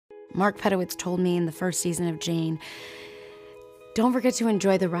Mark Pedowitz told me in the first season of Jane, don't forget to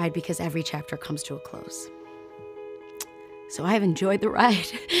enjoy the ride because every chapter comes to a close. So I've enjoyed the ride.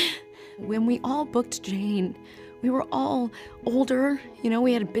 When we all booked Jane, we were all older.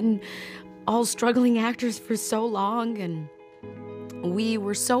 We had been all struggling actors for so long, and we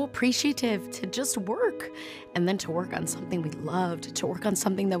were so appreciative to just work, and then to work on something we loved, to work on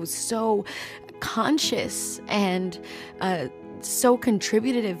something that was so conscious and so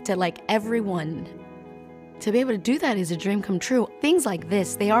contributive to everyone. To be able to do that is a dream come true. Things like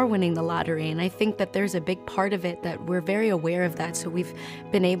this, they are winning the lottery, and I think that there's a big part of it that we're very aware of that, so we've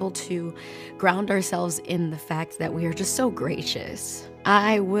been able to ground ourselves in the fact that we are just so gracious.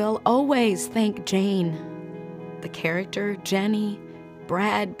 I will always thank Jane, the character, Jenny,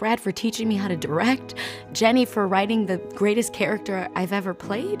 Brad for teaching me how to direct, Jenny for writing the greatest character I've ever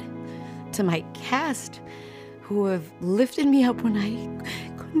played, to my cast who have lifted me up when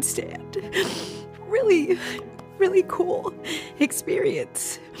I couldn't stand. Really, really cool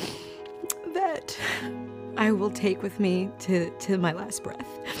experience that I will take with me to my last breath.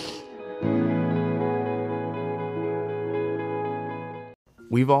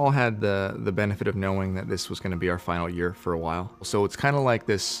 We've all had the benefit of knowing that this was going to be our final year for a while. So it's kind of like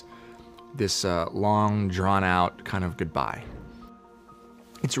this long, drawn-out kind of goodbye.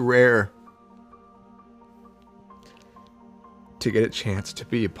 It's rare to get a chance to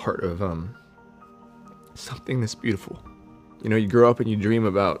be a part of something this beautiful. You grow up and you dream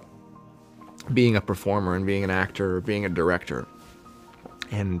about being a performer and being an actor or being a director.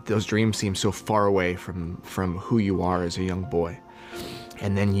 And those dreams seem so far away from who you are as a young boy.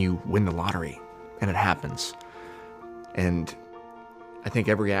 And then you win the lottery, and it happens. And I think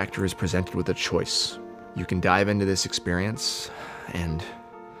every actor is presented with a choice. You can dive into this experience and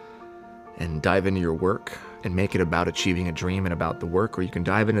dive into your work and make it about achieving a dream and about the work, or you can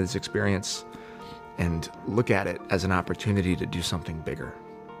dive into this experience and look at it as an opportunity to do something bigger.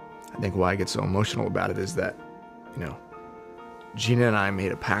 I think why I get so emotional about it is that, Gina and I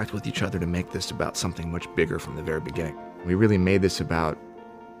made a pact with each other to make this about something much bigger from the very beginning. We really made this about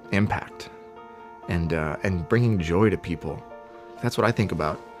impact and bringing joy to people. That's what I think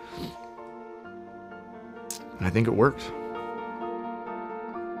about. And I think it worked.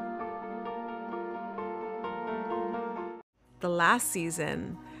 The last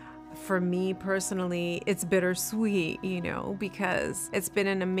season, for me personally, it's bittersweet, because it's been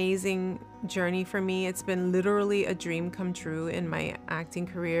an amazing journey for me. It's been literally a dream come true in my acting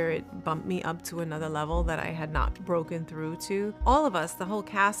career. It bumped me up to another level that I had not broken through to. All of us, the whole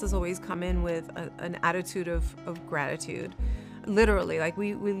cast, has always come in with an attitude of gratitude. Literally,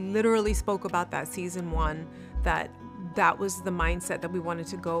 we literally spoke about that season 1, that was the mindset that we wanted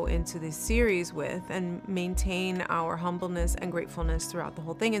to go into this series with and maintain our humbleness and gratefulness throughout the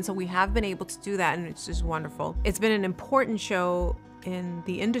whole thing. And so we have been able to do that, and it's just wonderful. It's been an important show in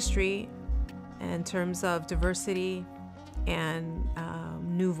the industry in terms of diversity and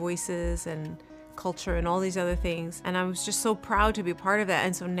new voices and culture and all these other things. And I was just so proud to be part of that.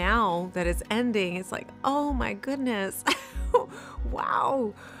 And so now that it's ending, it's like, oh my goodness,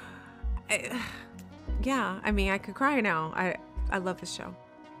 wow. Yeah, I could cry now. I love this show.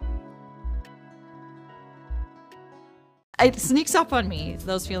 It sneaks up on me,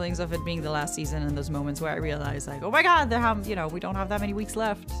 those feelings of it being the last season and those moments where I realize, oh my God, we don't have that many weeks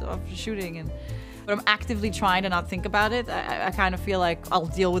left of shooting. But I'm actively trying to not think about it. I kind of feel like I'll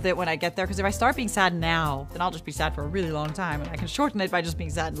deal with it when I get there, because if I start being sad now, then I'll just be sad for a really long time, and I can shorten it by just being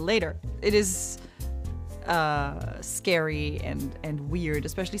sad later. It is scary and weird,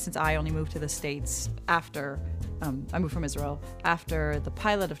 especially since I only moved to the States after I moved from Israel after the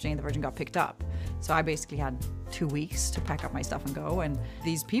pilot of Jane the Virgin got picked up. So I basically had 2 weeks to pack up my stuff and go, and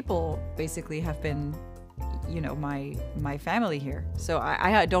these people basically have been my family here. So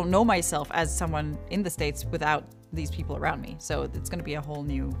I don't know myself as someone in the States without these people around me. So it's going to be a whole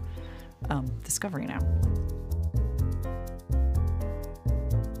new discovery now.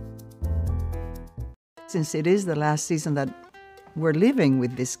 Since it is the last season that we're living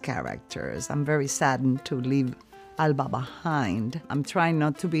with these characters, I'm very saddened to leave Alba behind. I'm trying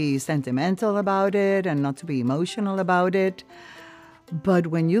not to be sentimental about it and not to be emotional about it. But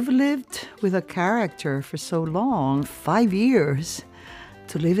when you've lived with a character for so long, 5 years,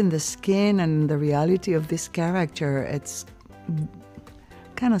 to live in the skin and the reality of this character, it's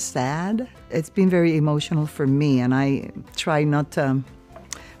kind of sad. It's been very emotional for me, and I try not to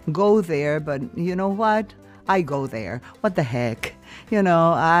go there, but you know what? I go there. What the heck? You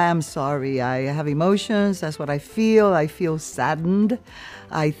know, I am sorry. I have emotions. That's what I feel. I feel saddened.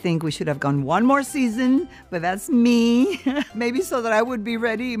 I think we should have gone one more season, but that's me. Maybe so that I would be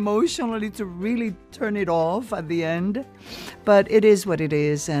ready emotionally to really turn it off at the end. But it is what it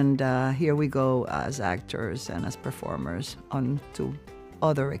is, and here we go as actors and as performers on to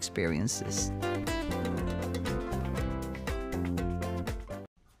other experiences.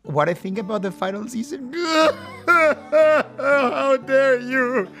 What I think about the final season? How dare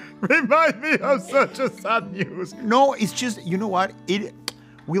you remind me of such a sad news? No, it's just, you know what?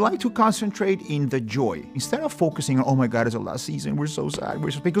 We like to concentrate in the joy. Instead of focusing on, oh my God, it's the last season, we're so sad.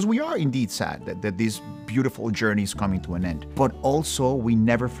 Because we are indeed sad that this beautiful journey is coming to an end. But also, we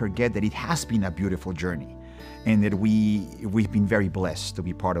never forget that it has been a beautiful journey. And that we've been very blessed to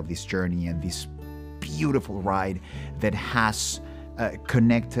be part of this journey and this beautiful ride that has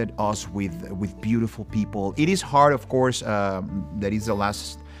connected us with beautiful people. It is hard, of course, that it's the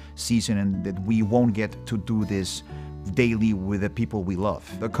last season and that we won't get to do this daily with the people we love.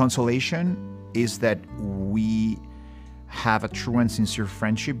 The consolation is that we have a true and sincere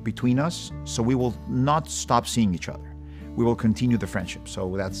friendship between us, so we will not stop seeing each other. We will continue the friendship, so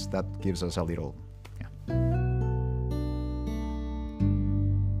that gives us a little, yeah.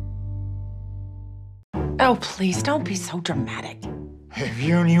 Oh, please, don't be so dramatic. If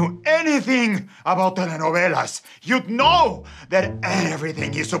you knew anything about telenovelas, you'd know that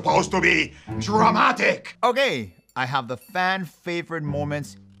everything is supposed to be dramatic. Okay, I have the fan favorite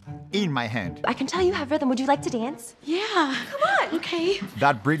moments in my hand. I can tell you have rhythm. Would you like to dance? Yeah. Come on. Okay.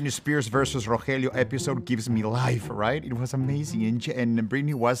 That Britney Spears versus Rogelio episode gives me life, right? It was amazing, and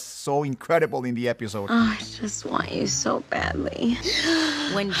Britney was so incredible in the episode. Oh, I just want you so badly.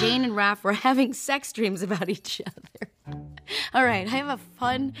 When Jane and Raph were having sex dreams about each other. All right, I have a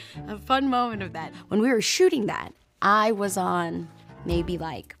fun moment of that. When we were shooting that, I was on maybe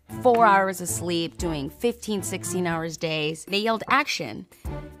like 4 hours of sleep, doing 15, 16 hours days. They yelled action,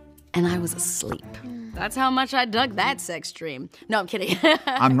 and I was asleep. That's how much I dug that sex dream. No, I'm kidding.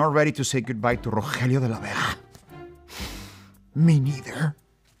 I'm not ready to say goodbye to Rogelio de la Vega. Me neither.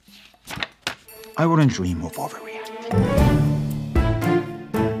 I wouldn't dream of overreacting.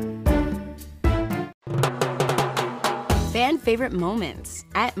 Fan favorite moments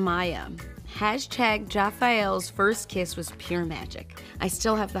at Maya. Hashtag Jaffael's first kiss was pure magic. I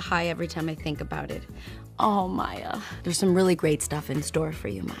still have the high every time I think about it. Oh, Maya. There's some really great stuff in store for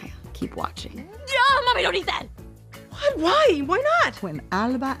you, Maya. Keep watching. Oh, Mommy, don't eat that! What? Why? Why not? When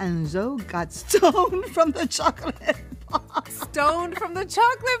Alba and Zoe got stoned from the chocolate bar. Stoned from the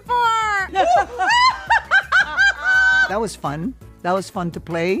chocolate bar! That was fun. That was fun to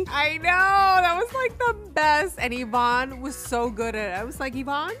play. I know! That was like the best. And Yvonne was so good at it. I was like,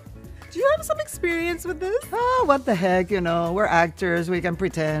 Yvonne, do you have some experience with this? Oh, what the heck, you know, we're actors, we can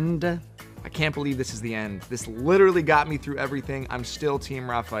pretend. I can't believe this is the end. This literally got me through everything. I'm still Team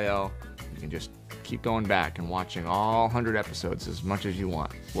Raphael. You can just keep going back and watching all 100 episodes as much as you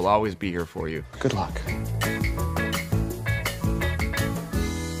want. We'll always be here for you. Good luck.